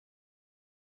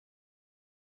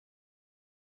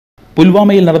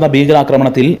പുൽവാമയിൽ നടന്ന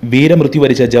ഭീകരാക്രമണത്തിൽ വീരമൃത്യു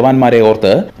വരിച്ച ജവാന്മാരെ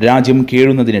ഓർത്ത് രാജ്യം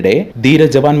കേഴുന്നതിനിടെ ധീര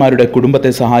ജവാന്മാരുടെ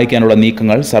കുടുംബത്തെ സഹായിക്കാനുള്ള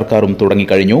നീക്കങ്ങൾ സർക്കാരും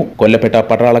തുടങ്ങിക്കഴിഞ്ഞു. കൊല്ലപ്പെട്ട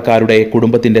പട്ടാളക്കാരുടെ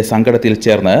കുടുംബത്തിന്റെ സങ്കടത്തിൽ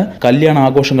ചേർന്ന് കല്യാണ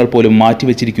ആഘോഷങ്ങൾ പോലും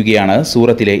മാറ്റിവെച്ചിരിക്കുകയാണ്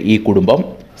സൂറത്തിലെ ഈ കുടുംബം.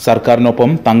 സർക്കാരിനൊപ്പം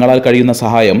തങ്ങളാൽ കഴിയുന്ന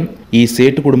സഹായം ഈ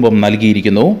സേട്ട് കുടുംബം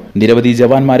നൽകിയിരിക്കുന്നു. നിരവധി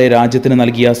ജവാന്മാരെ രാജ്യത്തിന്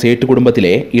നൽകിയ സേട്ട്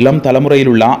കുടുംബത്തിലെ ഇളം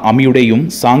തലമുറയിലുള്ള അമിയുടെയും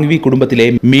സാങ്വി കുടുംബത്തിലെ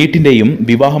മീറ്റിന്റെയും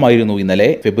വിവാഹമായിരുന്നു ഇന്നലെ.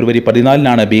 ഫെബ്രുവരി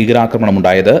 14-നാണ്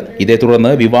ഭീകരാക്രമണമുണ്ടായത്. ഇതേ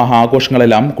തുടർന്ന് വിവാഹ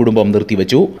ആഘോഷങ്ങളെല്ലാം കുടുംബം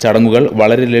നിർത്തിവെച്ചു. ചടങ്ങുകൾ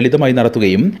വളരെ ലളിതമായി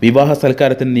നടത്തുകയും വിവാഹ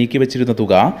സൽക്കാരത്തിന് നീക്കിവെച്ചിരുന്ന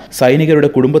തുക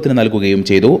സൈനികരുടെ കുടുംബത്തിന് നൽകുകയും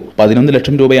ചെയ്തു. 11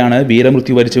 ലക്ഷം രൂപയാണ്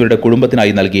വീരമൃത്യു വരിച്ചവരുടെ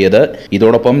കുടുംബത്തിനായി നൽകിയത്.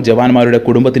 ഇതോടൊപ്പം ജവാന്മാരുടെ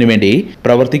കുടുംബത്തിനു വേണ്ടി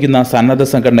പ്രവർത്തിക്കുന്ന സന്നദ്ധ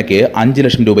സംഘടനയ്ക്ക് 5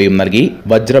 ലക്ഷം രൂപയും നൽകി.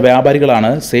 വ്യാപാരികളാണ്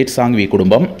സേഠ് സാങ്വി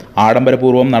കുടുംബം.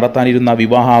 ആഡംബരപൂർവ്വം നടത്താനിരുന്ന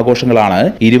വിവാഹ ആഘോഷങ്ങളാണ്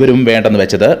ഇരുവരും വേണ്ടെന്ന്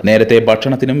വെച്ചത്. നേരത്തെ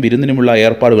ഭക്ഷണത്തിനും വിരുന്നിനുമുള്ള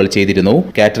ഏർപ്പാടുകൾ ചെയ്തിരുന്നു.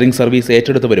 കാറ്ററിംഗ് സർവീസ്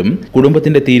ഏറ്റെടുത്തവരും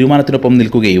കുടുംബത്തിന്റെ തീരുമാനത്തിനൊപ്പം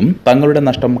നിൽക്കുകയും തങ്ങളുടെ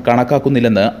നഷ്ടം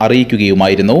കണക്കാക്കുന്നില്ലെന്ന്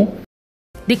അറിയിക്കുകയുമായിരുന്നു.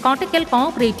 The Kottakkal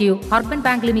Cooperative Urban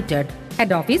Bank Limited,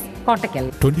 Head Office, Kottakkal.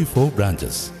 24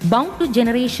 branches. Bound to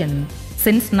generation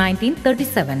since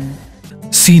 1937.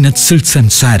 Seenat Silks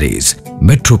and Sarees,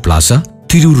 Metro Plaza,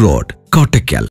 Thiru Road, Kottakkal.